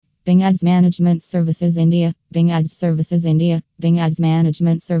Bing Ads Management Services India, Bing Ads Services India, Bing Ads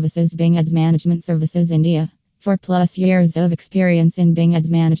Management Services, Bing Ads Management Services India. 4+ years of experience in Bing Ads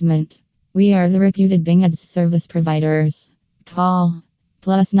Management. We are the reputed Bing Ads service providers. Call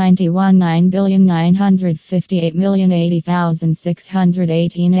 +91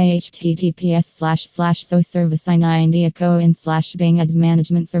 9,958,080,618 https://soservice.india.co/Bing Ads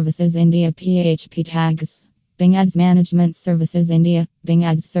Management Services India PHP tags. Bing Ads Management Services India, Bing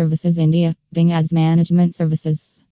Ads Services India, Bing Ads Management Services.